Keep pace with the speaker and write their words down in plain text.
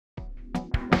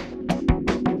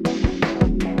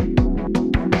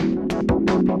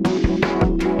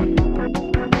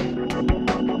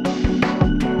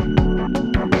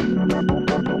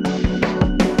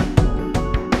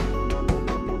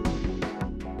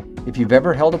If you've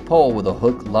ever held a pole with a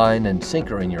hook, line, and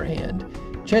sinker in your hand,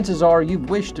 chances are you've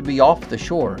wished to be off the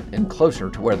shore and closer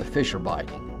to where the fish are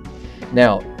biting.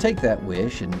 Now, take that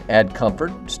wish and add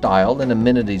comfort, style, and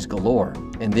amenities galore,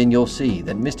 and then you'll see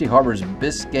that Misty Harbor's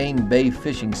Biscayne Bay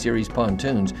Fishing Series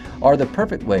pontoons are the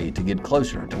perfect way to get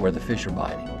closer to where the fish are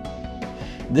biting.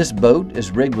 This boat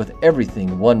is rigged with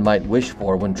everything one might wish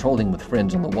for when trolling with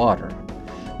friends on the water.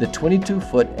 The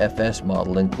 22-foot FS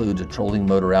model includes a trolling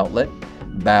motor outlet,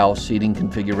 bow seating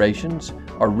configurations,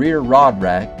 a rear rod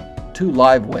rack, 2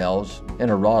 live wells, and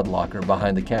a rod locker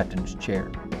behind the captain's chair.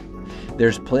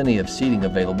 There's plenty of seating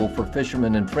available for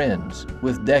fishermen and friends,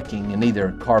 with decking in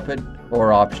either carpet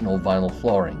or optional vinyl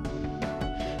flooring.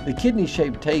 The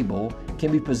kidney-shaped table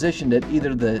can be positioned at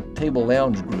either the table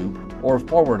lounge group or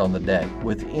forward on the deck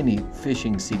with any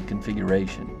fishing seat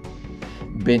configuration.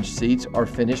 Bench seats are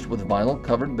finished with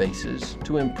vinyl-covered bases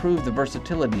to improve the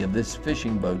versatility of this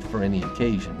fishing boat for any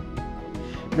occasion.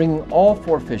 Bringing all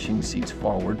 4 fishing seats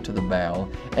forward to the bow,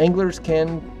 anglers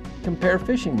can compare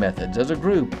fishing methods as a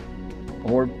group,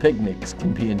 or picnics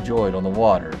can be enjoyed on the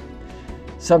water.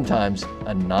 Sometimes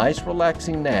a nice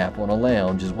relaxing nap on a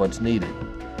lounge is what's needed,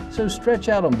 so stretch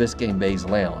out on Biscayne Bay's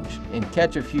lounge and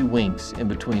catch a few winks in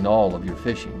between all of your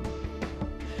fishing.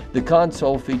 The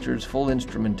console features full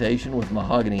instrumentation with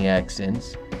mahogany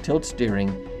accents, tilt steering,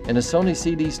 and a Sony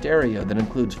CD stereo that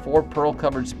includes 4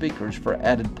 pearl-covered speakers for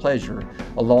added pleasure,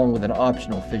 along with an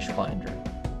optional fish finder.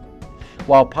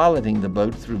 While piloting the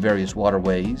boat through various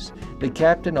waterways, the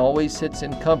captain always sits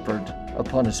in comfort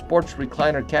upon a sports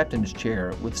recliner captain's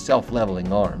chair with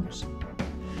self-leveling arms.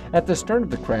 At the stern of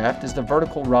the craft is the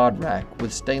vertical rod rack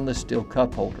with stainless steel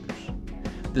cup holders.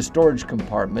 The storage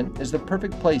compartment is the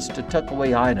perfect place to tuck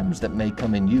away items that may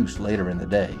come in use later in the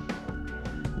day.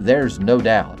 There's no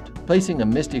doubt, placing a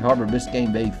Misty Harbor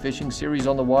Biscayne Bay Fishing Series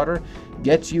on the water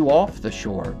gets you off the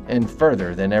shore and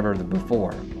further than ever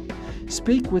before.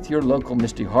 Speak with your local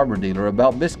Misty Harbor dealer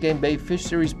about Biscayne Bay Fish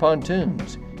Series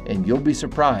pontoons, and you'll be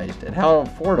surprised at how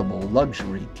affordable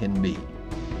luxury can be.